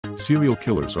Serial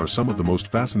killers are some of the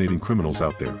most fascinating criminals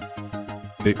out there.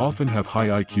 They often have high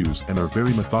IQs and are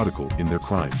very methodical in their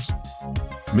crimes.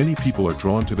 Many people are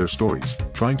drawn to their stories,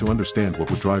 trying to understand what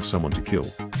would drive someone to kill.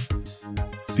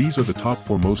 These are the top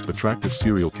 4 most attractive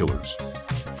serial killers.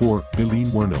 4. Aileen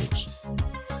Wuornos.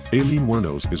 Aileen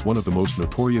Wuornos is one of the most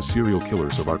notorious serial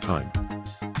killers of our time.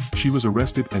 She was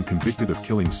arrested and convicted of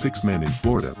killing 6 men in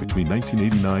Florida between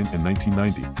 1989 and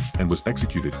 1990, and was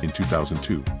executed in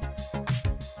 2002.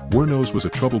 Wuornos was a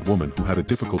troubled woman who had a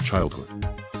difficult childhood.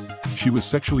 She was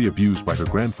sexually abused by her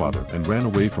grandfather and ran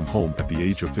away from home at the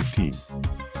age of 15.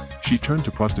 She turned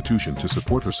to prostitution to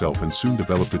support herself and soon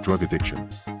developed a drug addiction.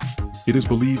 It is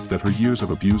believed that her years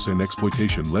of abuse and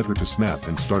exploitation led her to snap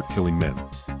and start killing men.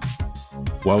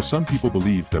 While some people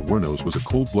believe that Wuornos was a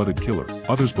cold-blooded killer,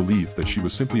 others believe that she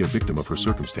was simply a victim of her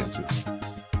circumstances.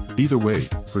 Either way,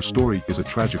 her story is a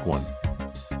tragic one.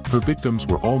 Her victims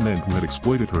were all men who had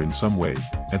exploited her in some way,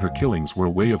 and her killings were a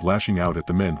way of lashing out at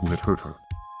the men who had hurt her.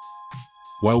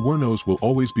 While Wuornos will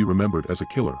always be remembered as a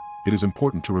killer, it is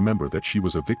important to remember that she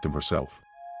was a victim herself.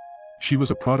 She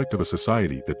was a product of a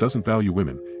society that doesn't value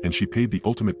women, and she paid the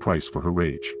ultimate price for her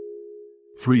rage.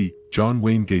 3. John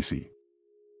Wayne Gacy.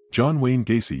 John Wayne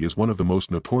Gacy is one of the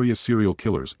most notorious serial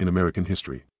killers in American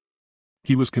history.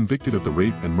 He was convicted of the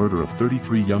rape and murder of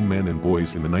 33 young men and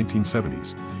boys in the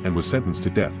 1970s, and was sentenced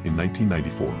to death in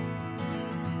 1994.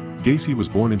 Gacy was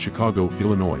born in Chicago,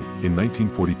 Illinois, in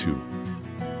 1942.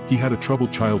 He had a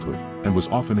troubled childhood, and was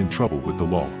often in trouble with the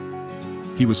law.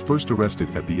 He was first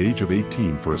arrested at the age of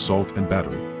 18 for assault and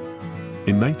battery.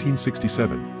 In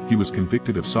 1967, he was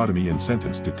convicted of sodomy and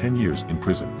sentenced to 10 years in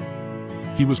prison.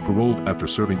 He was paroled after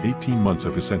serving 18 months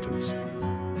of his sentence.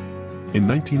 In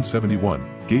 1971,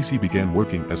 Gacy began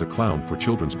working as a clown for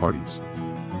children's parties.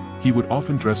 He would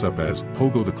often dress up as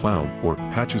Pogo the Clown or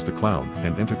Patches the Clown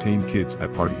and entertain kids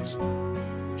at parties.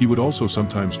 He would also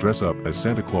sometimes dress up as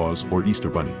Santa Claus or Easter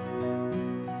Bunny.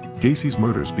 Gacy's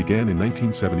murders began in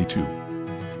 1972.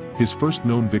 His first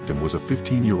known victim was a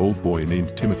 15-year-old boy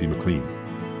named Timothy McLean.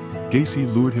 Gacy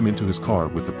lured him into his car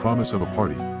with the promise of a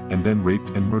party, and then raped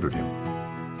and murdered him.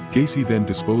 Gacy then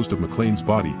disposed of McLean's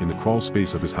body in the crawl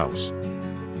space of his house.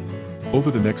 Over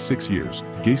the next 6 years,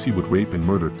 Gacy would rape and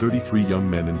murder 33 young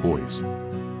men and boys.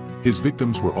 His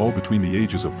victims were all between the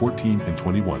ages of 14 and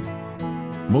 21.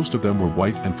 Most of them were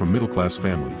white and from middle-class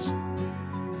families.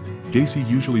 Gacy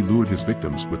usually lured his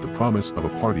victims with the promise of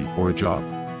a party or a job.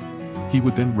 He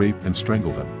would then rape and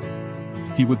strangle them.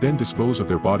 He would then dispose of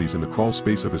their bodies in the crawl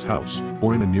space of his house,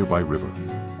 or in a nearby river.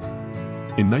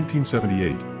 In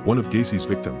 1978, one of Gacy's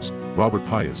victims, Robert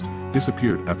Piest,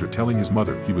 disappeared after telling his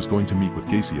mother he was going to meet with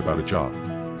Gacy about a job.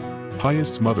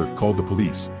 Piest's mother called the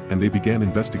police, and they began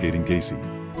investigating Gacy.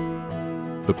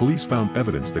 The police found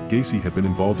evidence that Gacy had been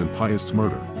involved in Piest's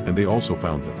murder, and they also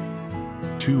found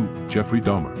them. 2. Jeffrey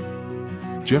Dahmer.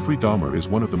 Jeffrey Dahmer is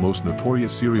one of the most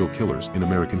notorious serial killers in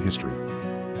American history.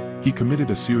 He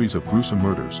committed a series of gruesome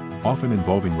murders, often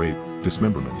involving rape,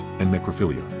 dismemberment, and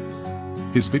necrophilia.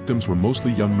 His victims were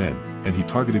mostly young men, and he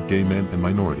targeted gay men and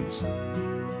minorities.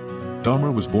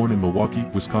 Dahmer was born in Milwaukee,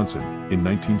 Wisconsin, in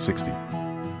 1960.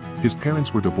 His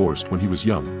parents were divorced when he was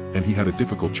young, and he had a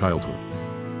difficult childhood.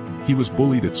 He was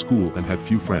bullied at school and had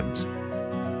few friends.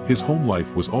 His home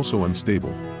life was also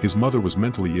unstable, his mother was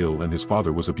mentally ill and his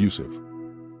father was abusive.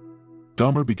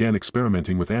 Dahmer began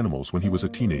experimenting with animals when he was a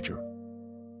teenager.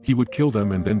 He would kill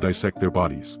them and then dissect their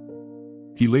bodies.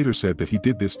 He later said that he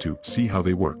did this to see how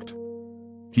they worked.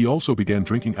 He also began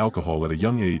drinking alcohol at a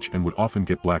young age and would often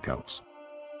get blackouts.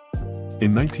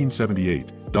 In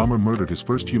 1978, Dahmer murdered his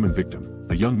first human victim,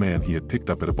 a young man he had picked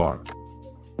up at a bar.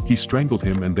 He strangled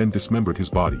him and then dismembered his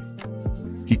body.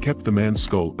 He kept the man's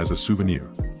skull as a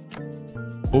souvenir.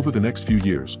 Over the next few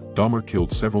years, Dahmer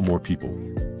killed several more people.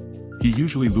 He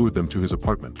usually lured them to his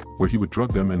apartment, where he would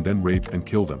drug them and then rape and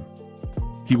kill them.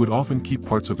 He would often keep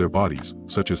parts of their bodies,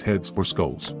 such as heads or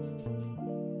skulls.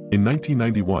 In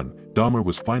 1991, Dahmer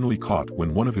was finally caught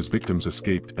when one of his victims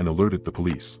escaped and alerted the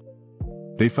police.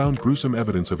 They found gruesome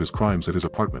evidence of his crimes at his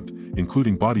apartment,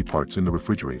 including body parts in the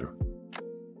refrigerator.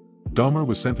 Dahmer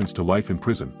was sentenced to life in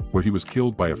prison, where he was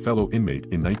killed by a fellow inmate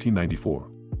in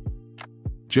 1994.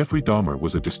 Jeffrey Dahmer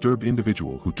was a disturbed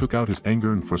individual who took out his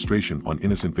anger and frustration on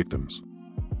innocent victims.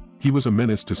 He was a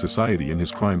menace to society and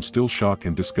his crimes still shock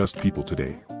and disgust people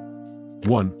today.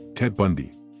 1. Ted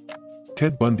Bundy.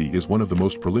 Ted Bundy is one of the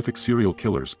most prolific serial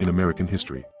killers in American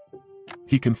history.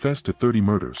 He confessed to 30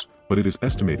 murders, but it is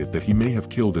estimated that he may have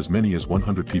killed as many as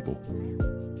 100 people.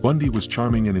 Bundy was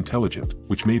charming and intelligent,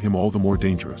 which made him all the more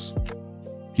dangerous.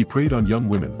 He preyed on young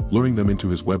women, luring them into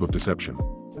his web of deception.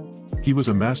 He was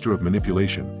a master of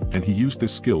manipulation, and he used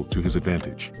this skill to his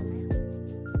advantage.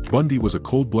 Bundy was a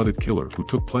cold-blooded killer who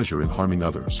took pleasure in harming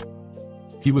others.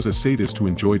 He was a sadist who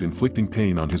enjoyed inflicting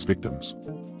pain on his victims.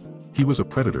 He was a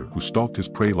predator who stalked his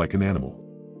prey like an animal.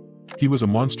 He was a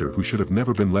monster who should have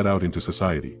never been let out into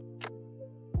society.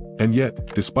 And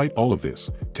yet, despite all of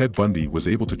this, Ted Bundy was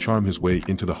able to charm his way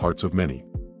into the hearts of many.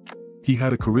 He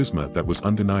had a charisma that was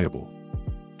undeniable.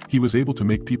 He was able to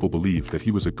make people believe that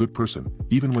he was a good person,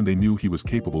 even when they knew he was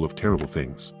capable of terrible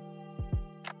things.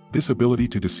 This ability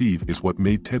to deceive is what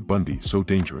made Ted Bundy so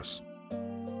dangerous.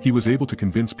 He was able to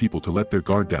convince people to let their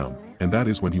guard down, and that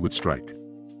is when he would strike.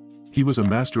 He was a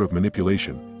master of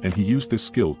manipulation, and he used this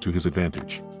skill to his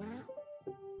advantage.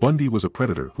 Bundy was a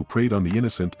predator who preyed on the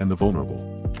innocent and the vulnerable.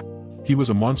 He was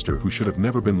a monster who should have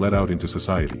never been let out into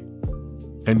society.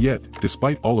 And yet,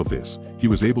 despite all of this, he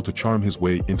was able to charm his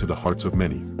way into the hearts of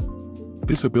many.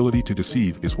 This ability to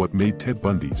deceive is what made Ted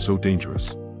Bundy so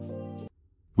dangerous.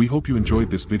 We hope you enjoyed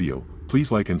this video.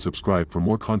 Please like and subscribe for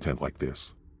more content like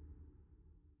this.